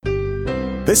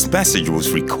This message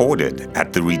was recorded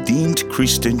at the Redeemed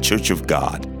Christian Church of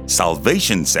God,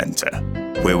 Salvation Center,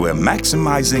 where we're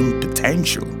maximizing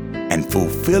potential and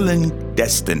fulfilling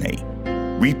destiny.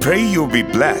 We pray you'll be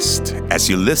blessed as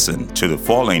you listen to the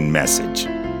following message. To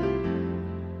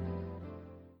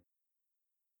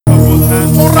the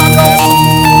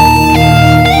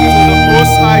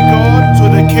Most High God, to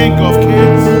the King of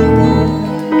Kings,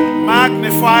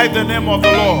 magnify the name of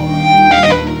the Lord.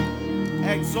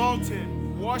 Exalt Him,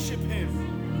 worship Him.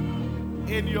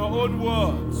 In your own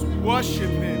words, worship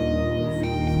Him.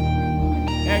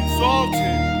 Exalt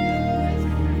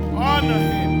Him, honor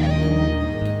Him.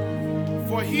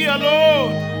 For He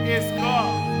alone is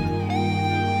God.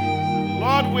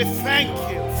 Lord, we thank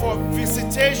you for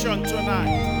visitation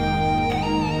tonight.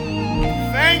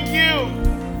 Thank you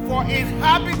for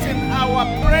inhabiting our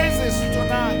praises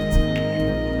tonight.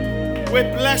 We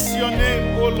bless your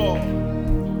name, O Lord.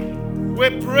 We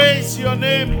praise your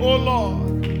name, O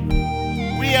Lord.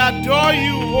 We adore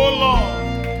you, O Lord.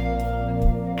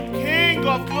 King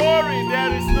of glory,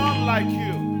 there is none like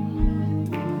you.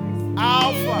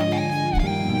 Alpha,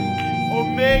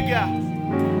 Omega,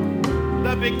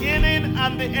 the beginning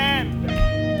and the end.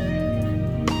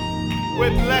 We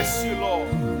bless you, Lord.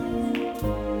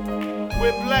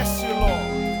 We bless you, Lord.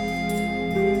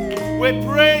 We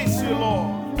praise you,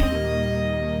 Lord.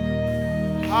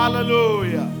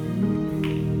 Hallelujah.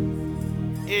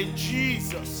 In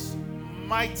Jesus'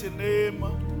 mighty name,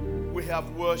 we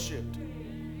have worshipped.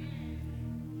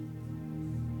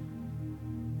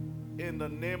 In the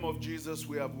name of Jesus,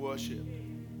 we have worshipped.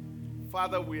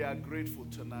 Father, we are grateful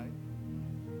tonight.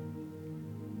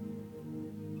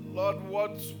 Lord,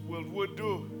 what will we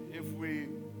do if we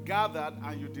gathered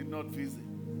and you did not visit?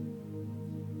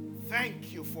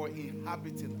 Thank you for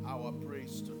inhabiting our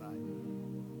praise tonight.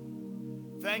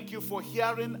 Thank you for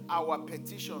hearing our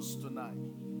petitions tonight.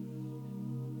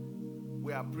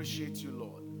 We appreciate you,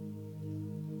 Lord.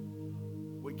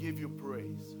 We give you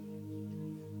praise.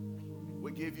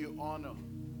 We give you honor.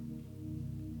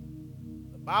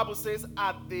 The Bible says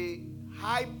at the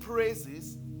high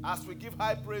praises, as we give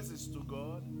high praises to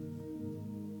God,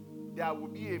 there will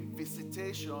be a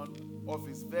visitation of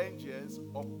his vengeance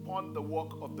upon the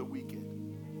work of the wicked.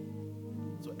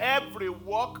 So every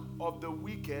work of the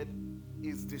wicked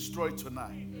is destroyed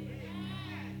tonight.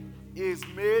 Is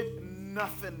made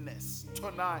nothingness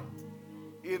tonight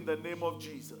in the name of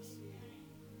Jesus.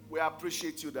 We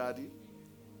appreciate you, Daddy.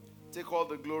 Take all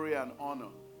the glory and honor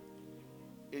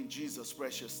in Jesus'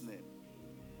 precious name.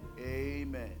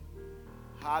 Amen.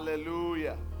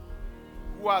 Hallelujah.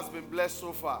 Who has been blessed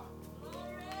so far?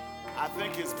 I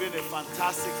think it's been a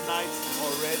fantastic night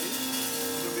already.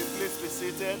 Please be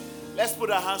seated. Let's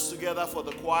put our hands together for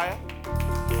the choir.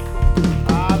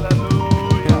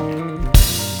 Hallelujah.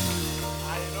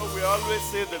 I know we always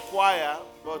say the choir,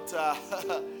 but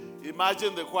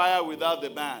imagine the choir without the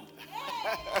band.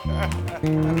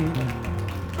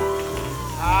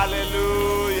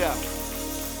 Hallelujah.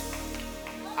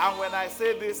 And when I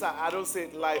say this, I don't say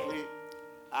it lightly.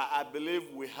 I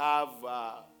believe we have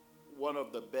one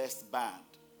of the best band.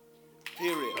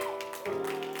 Period.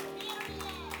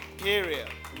 Period.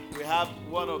 We have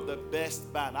one of the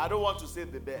best band. I don't want to say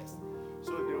the best,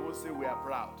 so they won't say we are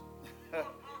proud.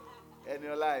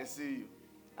 Eniola, I see you.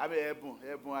 I mean,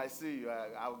 Ebon, I see you.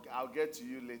 I'll get to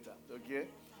you later. Okay?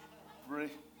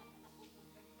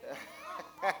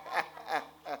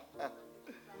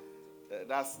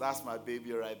 That's my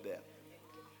baby right there.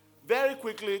 Very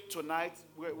quickly tonight,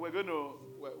 we're going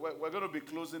to be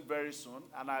closing very soon,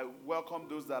 and I welcome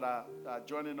those that are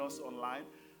joining us online.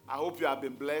 I hope you have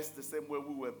been blessed the same way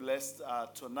we were blessed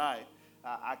tonight.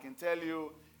 I can tell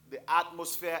you the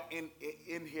atmosphere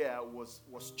in here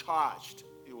was charged.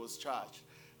 It was charged,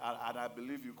 and I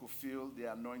believe you could feel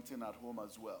the anointing at home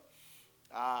as well.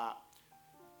 I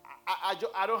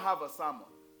don't have a sermon,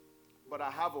 but I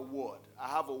have a word. I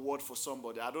have a word for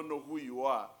somebody. I don't know who you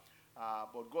are.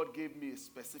 But God gave me a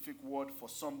specific word for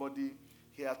somebody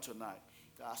here tonight.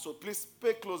 So please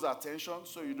pay close attention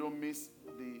so you don't miss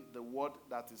the word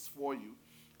that is for you.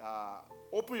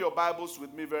 Open your Bibles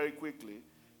with me very quickly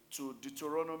to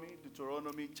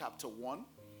Deuteronomy chapter 1.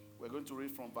 We're going to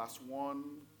read from verse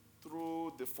 1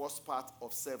 through the first part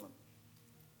of 7.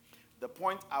 The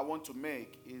point I want to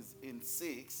make is in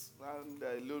 6 and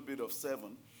a little bit of 7.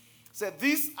 It said,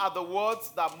 these are the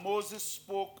words that Moses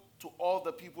spoke to all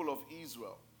the people of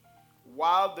Israel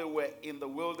while they were in the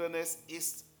wilderness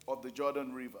east of the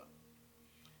Jordan River.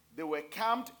 They were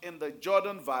camped in the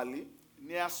Jordan Valley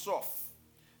near Soph,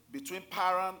 between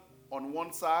Paran on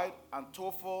one side and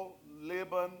Tophel,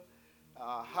 Laban,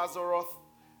 Hazeroth,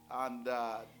 and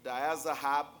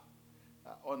Diazahab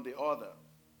on the other.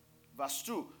 Verse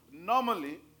 2.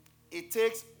 Normally, it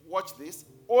takes, watch this,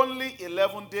 only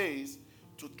 11 days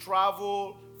to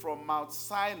travel from Mount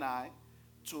Sinai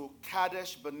to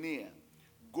Kadesh Barnea,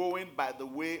 going by the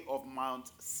way of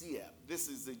Mount Seir. This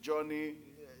is the journey,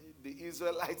 the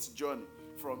Israelites' journey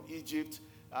from Egypt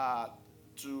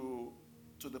to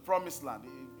the Promised Land.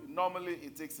 Normally,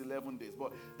 it takes 11 days,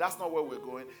 but that's not where we're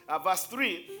going. Verse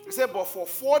 3, it said, but for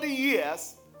 40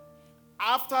 years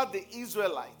after the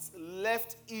Israelites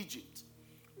left Egypt,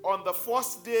 on the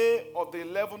first day of the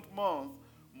 11th month,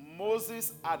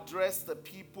 Moses addressed the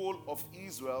people of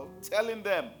Israel, telling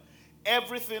them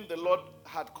everything the Lord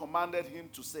had commanded him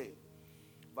to say.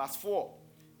 Verse 4,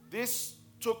 this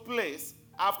took place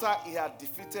after he had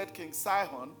defeated King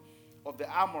Sihon of the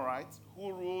Amorites,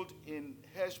 who ruled in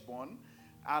Heshbon,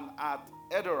 and at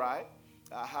Edrei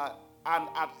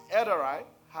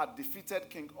had defeated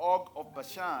King Og of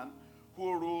Bashan,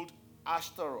 who ruled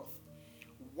Ashtaroth.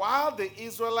 While the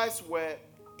Israelites were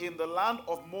in the land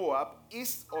of Moab,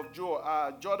 east of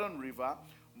Jordan River,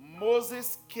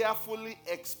 Moses carefully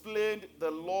explained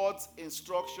the Lord's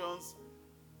instructions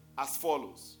as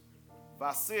follows.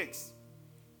 Verse 6,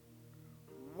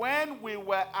 when we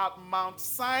were at Mount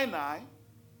Sinai,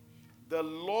 the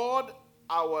Lord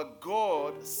our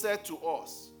God said to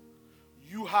us,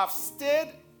 you have stayed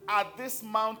at this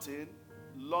mountain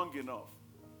long enough.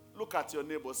 Look at your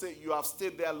neighbor. Say, you have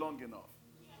stayed there long enough.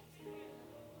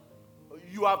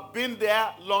 You have been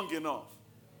there long enough.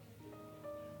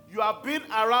 You have been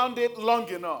around it long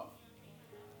enough.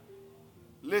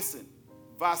 Listen,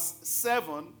 verse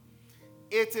 7,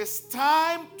 it is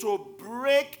time to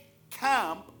break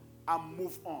camp and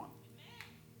move on.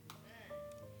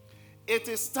 It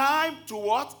is time to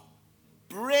what?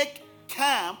 Break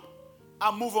camp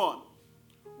and move on.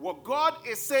 What God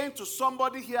is saying to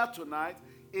somebody here tonight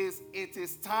is it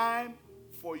is time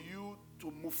for you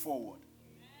to move forward.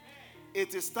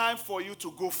 It is time for you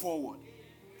to go forward.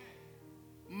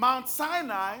 Mount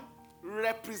Sinai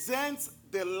represents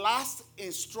the last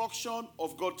instruction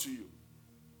of God to you.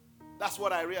 That's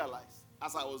what I realized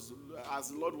as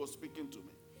the Lord was speaking to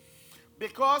me.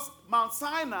 Because Mount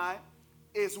Sinai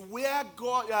is where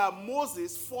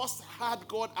Moses first had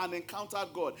God and encountered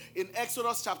God. In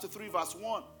Exodus chapter 3 verse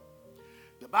 1.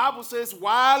 The Bible says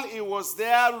while he was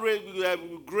there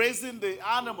grazing the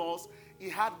animals, he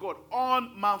had God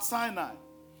on Mount Sinai.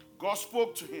 God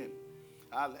spoke to him.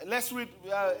 Let's read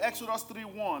Exodus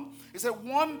 3:1. He said,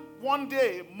 one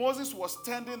day Moses was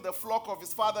tending the flock of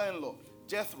his father-in-law,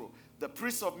 Jethro, the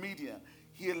priest of Midian.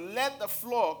 He led the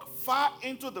flock far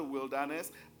into the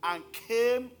wilderness and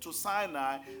came to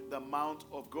Sinai, the mount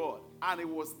of God. And it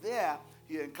was there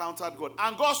he encountered God.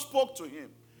 And God spoke to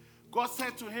him. God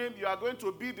said to him, you are going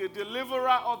to be the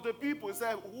deliverer of the people. He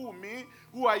said, who, me?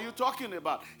 Who are you talking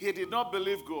about? He did not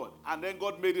believe God. And then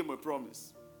God made him a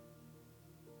promise.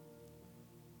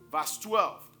 Verse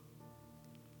 12.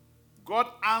 God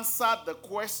answered the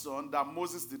question that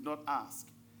Moses did not ask.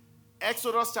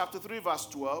 Exodus chapter 3 verse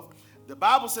 12. The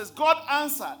Bible says, God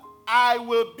answered, I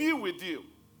will be with you.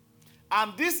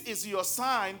 And this is your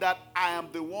sign that I am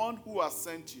the one who has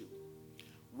sent you.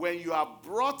 When you have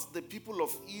brought the people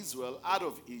of Israel out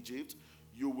of Egypt,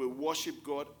 you will worship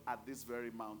God at this very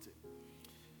mountain.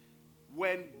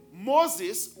 When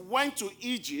Moses went to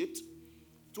Egypt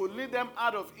to lead them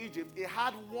out of Egypt, he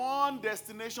had one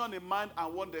destination in mind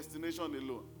and one destination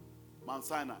alone, Mount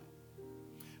Sinai.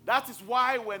 That is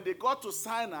why when they got to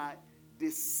Sinai, they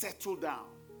settled down.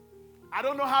 I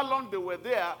don't know how long they were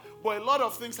there, but a lot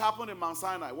of things happened in Mount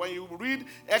Sinai. When you read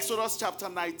Exodus chapter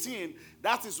 19,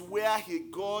 that is where he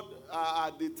got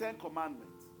the 10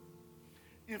 Commandments.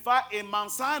 In fact, in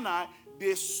Mount Sinai,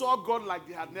 they saw God like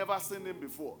they had never seen him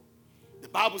before. The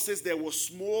Bible says there was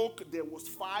smoke, there was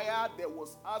fire, there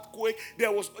was earthquake,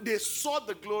 they saw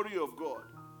the glory of God.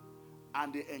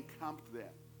 And they encamped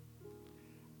there.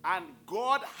 And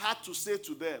God had to say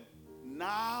to them,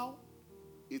 now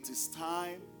it is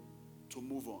time to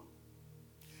move on.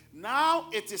 Now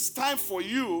it is time for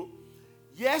you.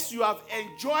 Yes, you have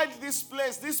enjoyed this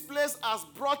place. This place has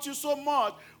brought you so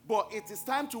much, but it is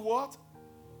time to what?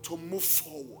 To move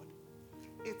forward.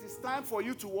 It is time for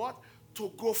you to what? To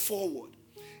go forward.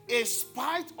 In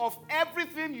spite of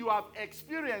everything you have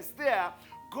experienced there,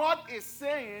 God is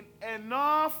saying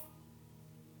enough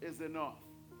is enough.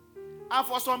 And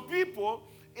for some people,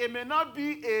 it may not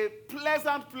be a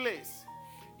pleasant place.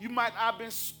 You might have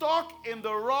been stuck in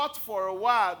the rut for a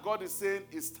while. God is saying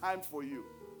it's time for you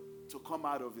to come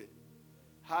out of it.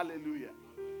 Hallelujah.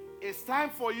 It's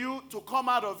time for you to come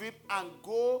out of it and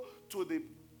go to the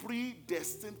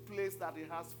predestined place that he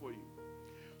has for you.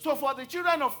 So for the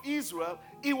children of Israel,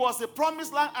 it was the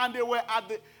promised land, and they were at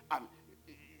the,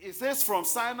 it says from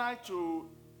Sinai to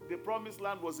the promised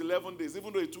land was 11 days,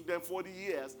 even though it took them 40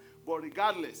 years. But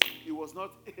regardless, it was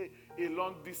not a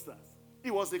long distance.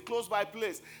 It was a close by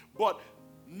place. But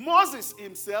Moses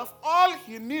himself, all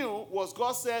he knew was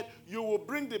God said, you will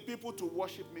bring the people to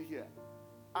worship me here.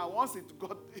 And once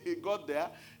he got there,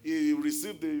 he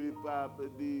received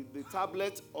the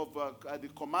tablet of the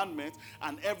commandment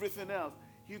and everything else.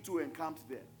 He too encamped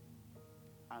there.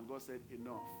 And God said,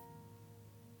 enough.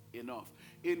 Enough.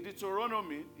 In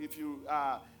Deuteronomy,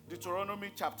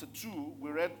 Deuteronomy chapter 2,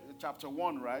 we read chapter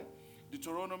 1, right?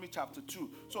 Deuteronomy chapter 2.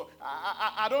 So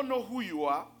I don't know who you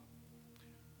are,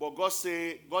 but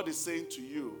God is saying to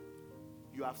you,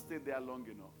 you have stayed there long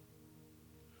enough.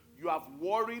 You have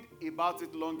worried about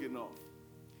it long enough.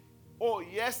 Oh,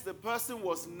 yes, the person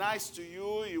was nice to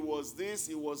you. He was this,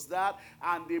 he was that,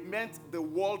 and they meant the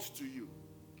world to you.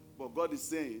 But God is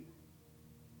saying,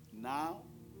 now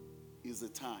is the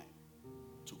time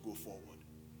to go forward.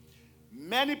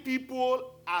 Many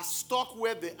people are stuck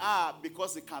where they are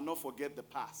because they cannot forget the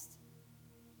past.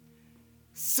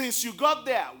 Since you got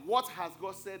there, what has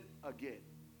God said again?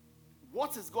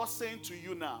 What is God saying to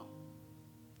you now?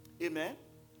 Amen?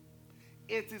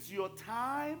 It is your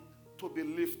time to be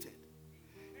lifted.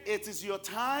 It is your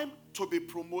time to be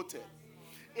promoted.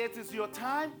 It is your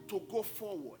time to go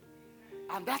forward.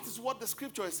 And that is what the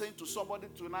scripture is saying to somebody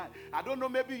tonight. I don't know,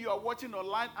 maybe you are watching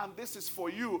online and this is for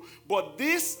you. But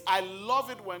this, I love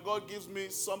it when God gives me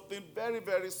something very,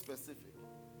 very specific.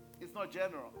 It's not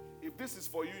general. If this is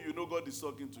for you, you know God is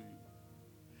talking to you.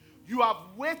 You have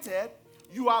waited.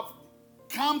 You have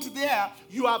camped there.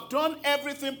 You have done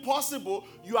everything possible.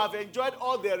 You have enjoyed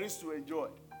all there is to enjoy.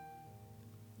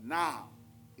 Now,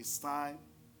 it's time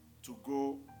to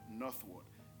go northward.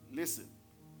 Listen.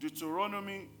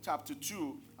 Deuteronomy chapter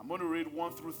 2, I'm going to read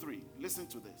 1 through 3. Listen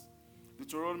to this.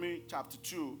 Deuteronomy chapter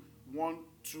 2, 1,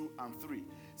 2, and 3. It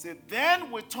said,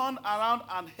 then we turned around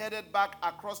and headed back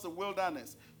across the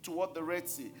wilderness toward the Red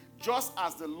Sea, just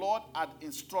as the Lord had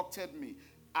instructed me.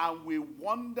 And we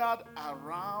wandered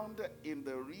around in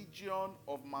the region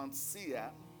of Mount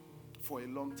Seir for a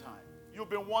long time.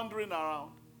 You've been wandering around.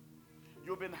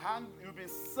 You've been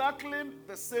circling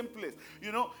the same place.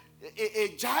 You know,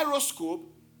 a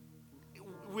gyroscope,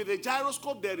 with a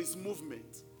gyroscope there is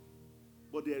movement,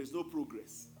 but there is no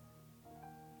progress.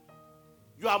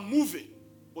 You are moving,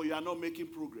 but you are not making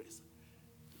progress.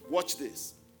 Watch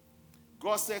this.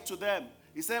 God said to them,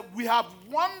 he said, we have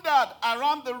wandered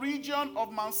around the region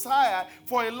of Mount Seir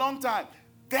for a long time.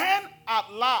 Then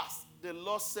at last, the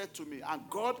Lord said to me, and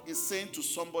God is saying to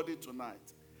somebody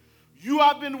tonight, you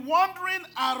have been wandering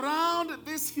around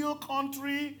this hill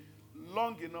country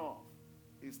long enough.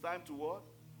 It's time to what?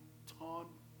 Turn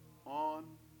on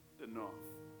the north.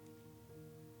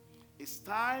 It's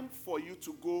time for you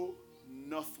to go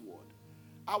northward.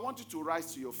 I want you to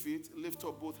rise to your feet, lift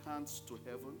up both hands to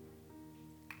heaven.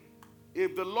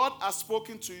 If the Lord has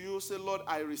spoken to you, say, Lord,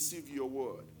 I receive your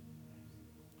word.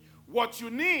 What you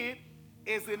need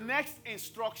is the next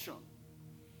instruction.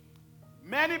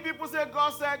 Many people say,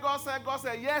 God said, God said, God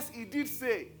said. Yes, he did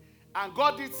say. And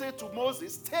God did say to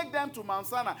Moses, take them to Mount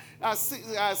Sinai.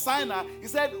 He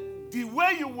said, the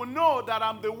way you will know that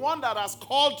I'm the one that has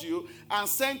called you and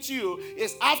sent you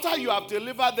is after you have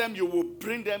delivered them, you will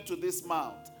bring them to this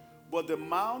mount. But the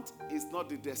mount is not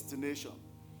the destination.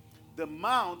 The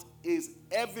mount is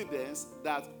evidence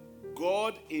that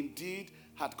God indeed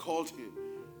had called him.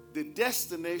 The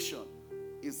destination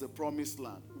is the promised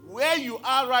land. Where you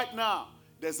are right now,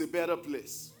 there's a better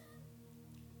place.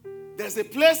 There's a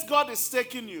place God is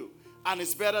taking you, and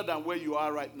it's better than where you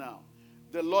are right now.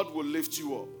 The Lord will lift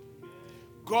you up.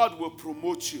 God will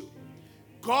promote you.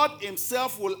 God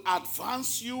himself will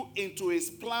advance you into his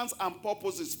plans and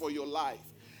purposes for your life.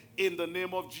 In the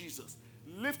name of Jesus.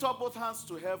 Lift up both hands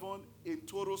to heaven in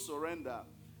total surrender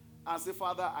and say,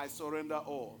 Father, I surrender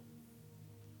all.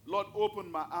 Lord, open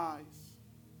my eyes.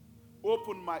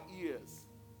 Open my ears.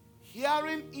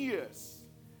 Hearing ears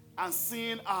and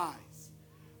seeing eyes.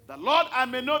 The Lord, I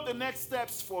may know the next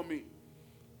steps for me.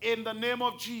 In the name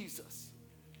of Jesus.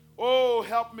 Oh,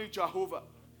 help me, Jehovah.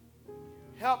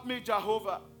 Help me,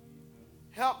 Jehovah.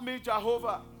 Help me,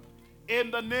 Jehovah.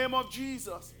 In the name of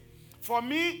Jesus. For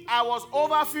me, I was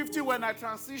over 50 when I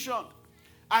transitioned.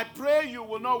 I pray you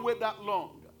will not wait that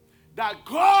long. That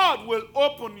God will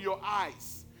open your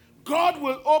eyes. God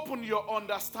will open your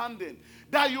understanding.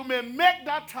 That you may make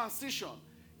that transition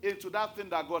into that thing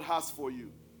that God has for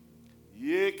you.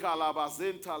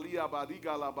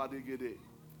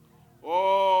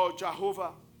 Oh,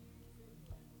 Jehovah.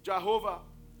 Jehovah,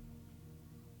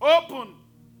 open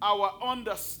our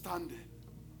understanding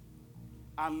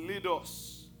and lead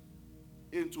us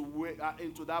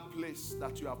into that place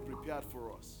that you have prepared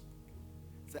for us.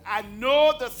 Say, I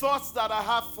know the thoughts that I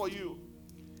have for you.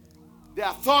 They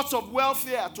are thoughts of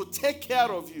welfare, to take care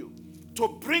of you, to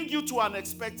bring you to an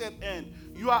expected end.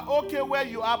 You are okay where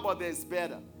you are, but there is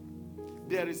better.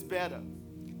 There is better.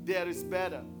 There is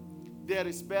better. There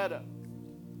is better.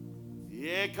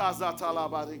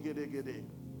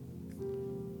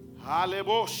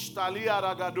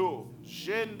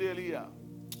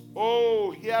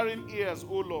 Oh, hearing ears,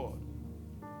 oh Lord.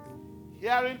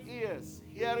 Hearing ears,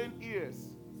 hearing ears.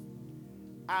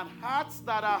 And hearts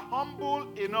that are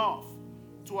humble enough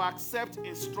to accept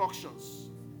instructions.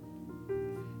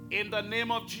 In the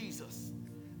name of Jesus.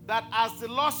 That as the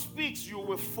Lord speaks, you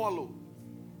will follow.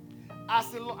 As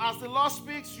the Lord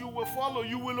speaks, you will follow.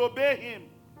 You will obey him.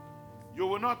 You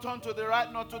will not turn to the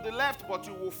right, nor to the left, but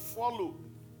you will follow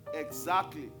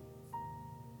exactly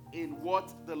in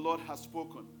what the Lord has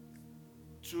spoken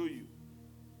to you.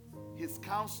 His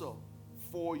counsel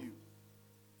for you.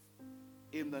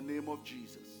 In the name of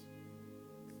Jesus.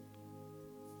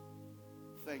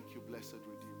 Thank you, blessed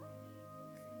Redeemer.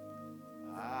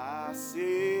 I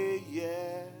say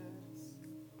yes,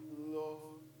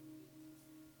 Lord.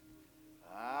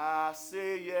 I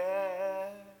say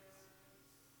yes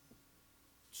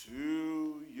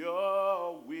to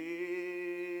your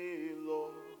will,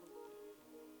 Lord.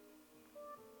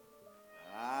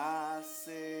 I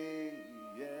say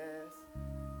yes.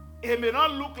 It may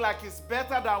not look like it's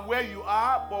better than where you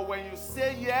are, but when you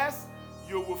say yes,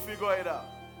 you will figure it out.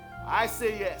 I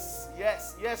say yes,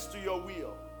 yes, yes to your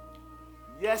will.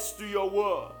 Yes to your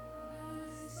word.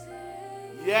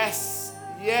 Yes,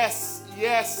 yes,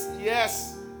 yes,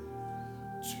 yes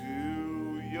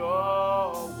to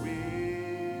your will.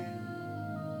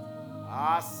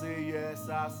 I say yes,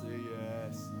 I say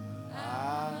yes.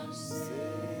 I say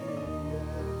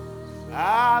yes.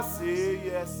 I say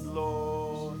yes,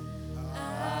 Lord.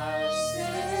 I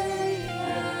say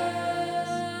yes.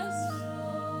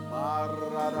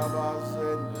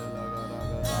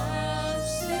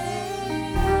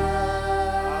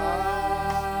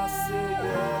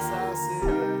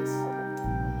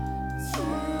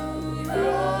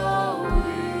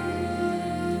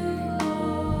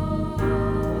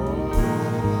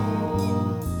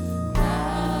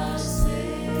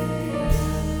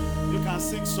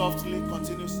 Sing softly,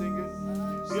 continue singing.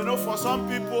 You know, for some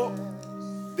people,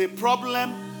 the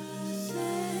problem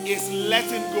is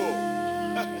letting go.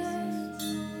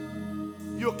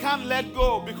 You can't let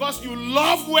go because you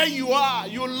love where you are.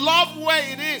 You love where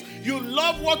it is. You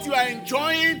love what you are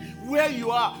enjoying where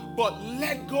you are. But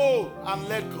let go and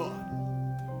let God.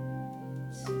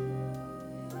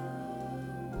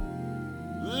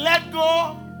 Let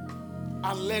go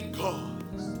and let God.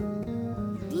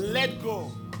 Let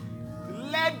go.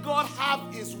 Let God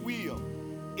have his will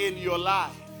in your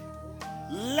life.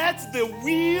 Let the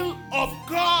will of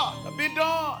God be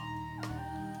done.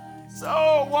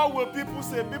 So what will people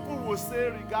say? People will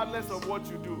say regardless of what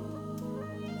you do.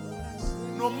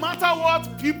 No matter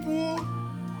what, people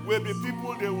will be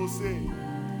people, they will say.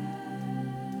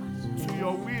 To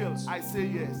your will, I say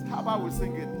yes. How about we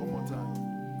sing it one more time?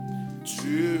 To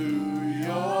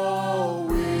your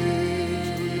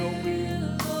will. To your will.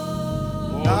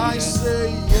 Oh, I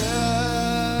say yes.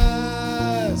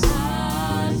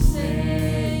 I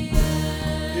say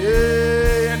yes.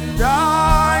 Yeah, and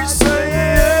I say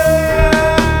yes.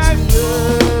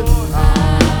 Yeah.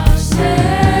 I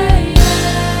say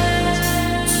yes.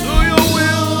 To your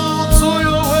will, to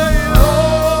your way,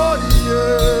 Lord.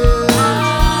 Yeah.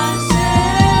 I say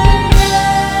yes.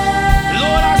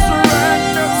 Lord, I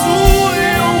surrender to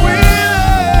your will.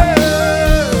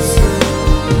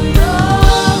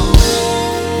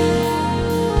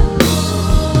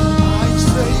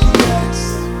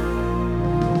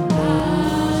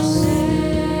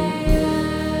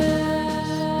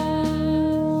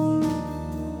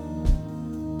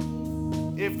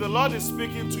 If the Lord is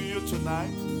speaking to you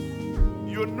tonight,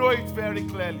 you know it very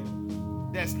clearly.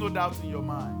 There's no doubt in your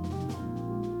mind.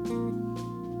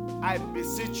 I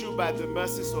beseech you by the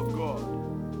mercies of God,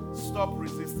 stop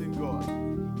resisting God.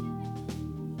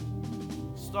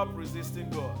 Stop resisting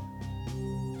God.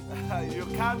 You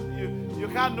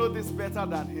can't know this better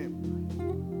than him.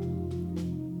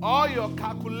 All your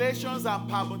calculations and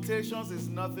permutations is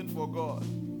nothing for God.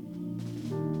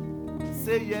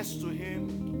 Say yes to him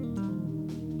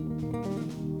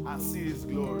and see his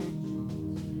glory.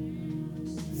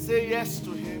 Say yes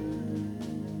to him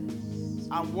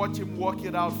and watch him work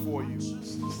it out for you.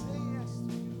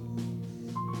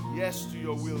 Yes to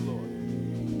your will, Lord.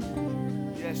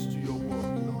 Yes to your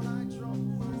word.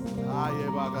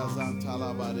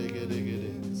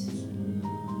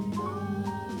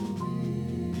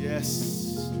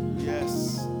 Yes,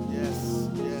 yes, yes,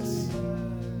 yes.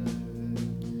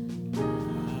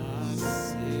 I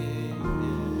say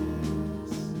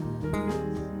yes.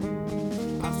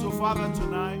 And so, Father,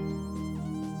 tonight,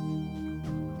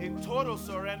 in total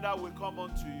surrender, we come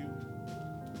unto you.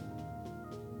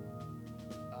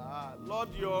 Lord,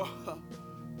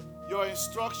 your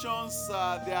instructions,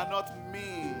 they are not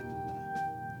mean.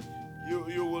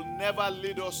 You will never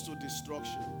lead us to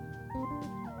destruction.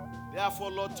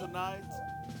 Therefore, Lord, tonight,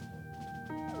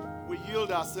 we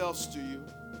yield ourselves to you.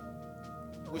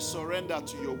 We surrender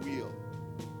to your will.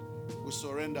 We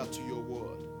surrender to your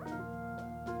word.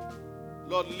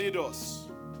 Lord, lead us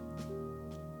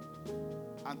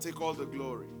and take all the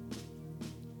glory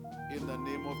in the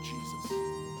name of Jesus.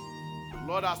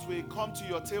 Lord, as we come to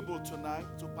your table tonight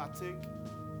to partake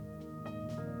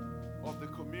of the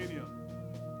communion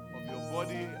of your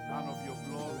body and of your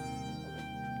blood,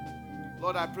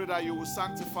 Lord, I pray that you will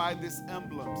sanctify these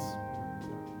emblems,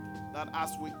 that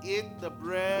as we eat the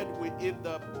bread, we eat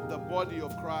the body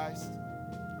of Christ,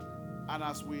 and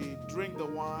as we drink the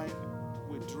wine,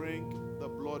 we drink the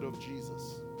blood of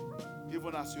Jesus,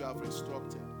 even as you have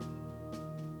instructed.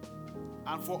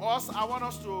 And for us, I want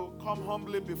us to come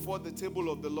humbly before the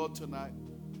table of the Lord tonight.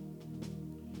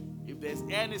 If there's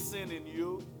any sin in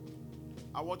you,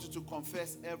 I want you to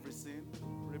confess every sin,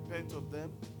 repent of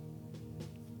them,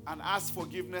 and ask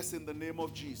forgiveness in the name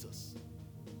of Jesus.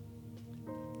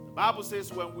 The Bible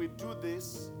says when we do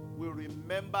this, we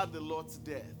remember the Lord's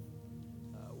death.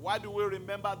 Why do we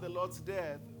remember the Lord's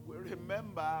death? We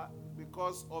remember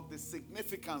because of the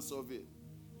significance of it.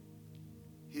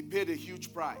 He paid a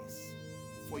huge price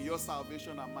for your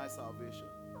salvation and my salvation.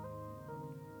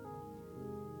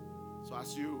 So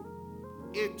as you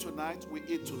eat tonight, we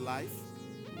eat to life.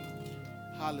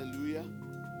 Hallelujah.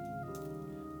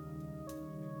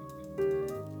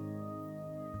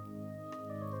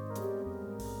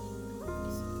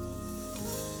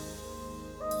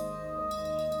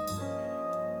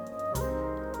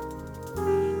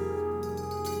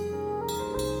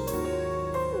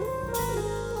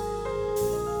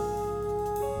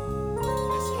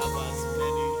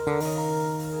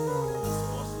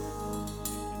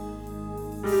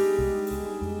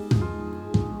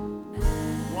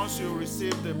 Once you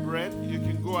receive the bread, you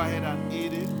can go ahead and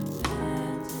eat it.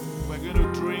 We're going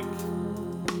to drink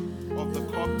of the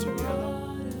cup together.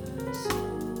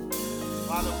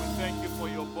 Father, we thank you for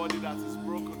your body that is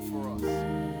broken for us.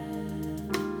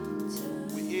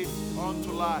 We eat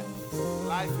unto life,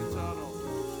 life eternal,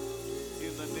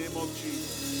 in the name of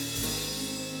Jesus.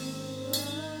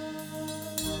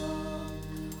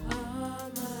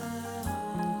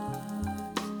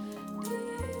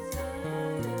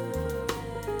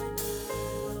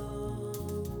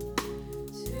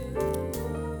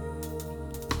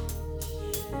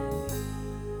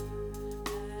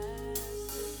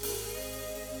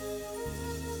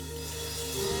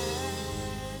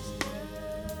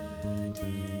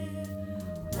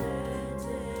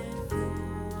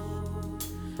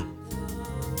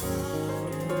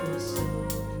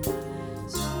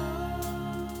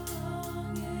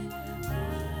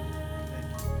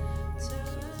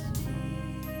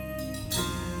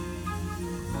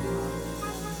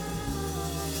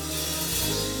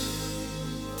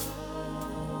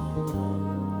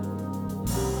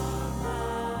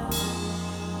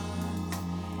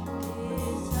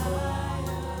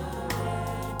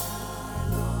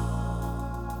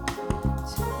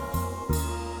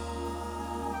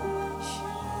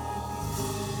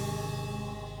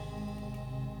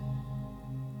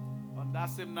 That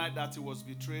same night that he was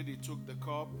betrayed, he took the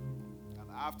cup,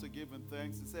 and after giving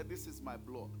thanks, he said, "This is my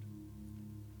blood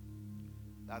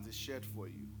that is shed for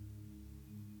you.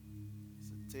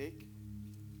 So take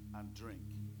and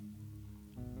drink."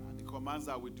 And he commands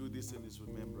that we do this in his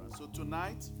remembrance. So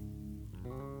tonight,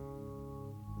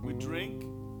 we drink,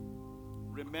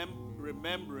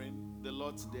 remembering the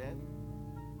Lord's death,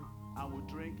 and we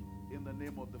drink in the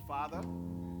name of the Father,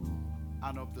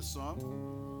 and of the Son,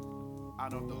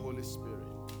 and of the Holy Spirit.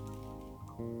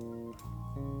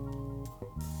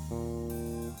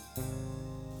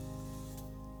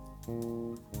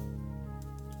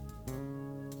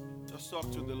 Just talk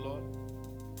to the Lord.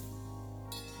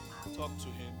 Talk to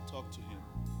him, talk to him,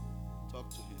 talk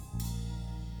to him.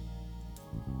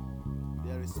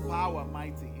 There is power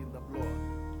mighty in the blood.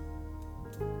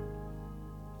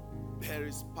 There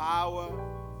is power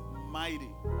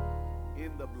mighty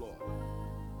in the blood.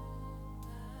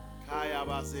 Kaya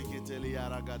bazeketeli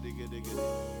aragadegedegede.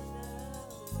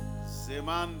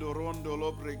 Zemando rondo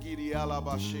lo pregiri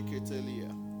alabasheketelia.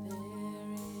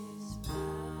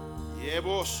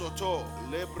 Yebo soto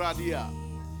lebradia.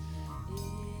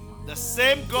 The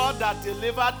same God that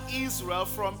delivered Israel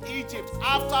from Egypt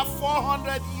after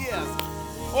 400 years,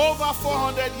 over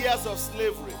 400 years of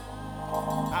slavery,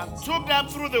 and took them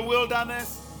through the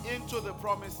wilderness into the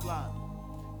promised land,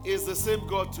 is the same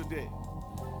God today.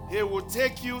 He will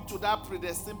take you to that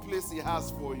predestined place He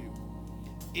has for you.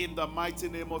 In the mighty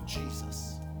name of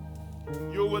Jesus.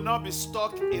 You will not be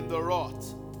stuck in the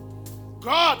rut.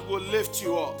 God will lift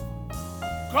you up.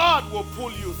 God will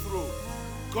pull you through.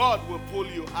 God will pull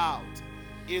you out.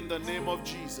 In the name of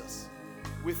Jesus.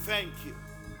 We thank you.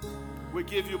 We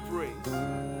give you praise.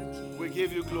 We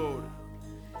give you glory.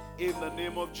 In the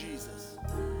name of Jesus.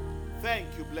 Thank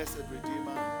you, blessed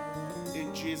Redeemer.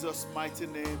 In Jesus' mighty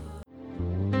name.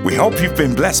 We hope you've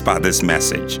been blessed by this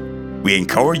message. We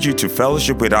encourage you to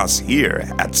fellowship with us here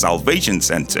at Salvation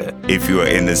Center if you are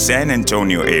in the San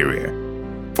Antonio area.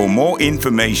 For more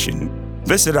information,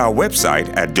 visit our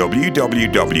website at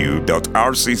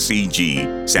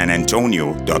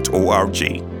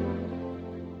www.rccgsanantonio.org.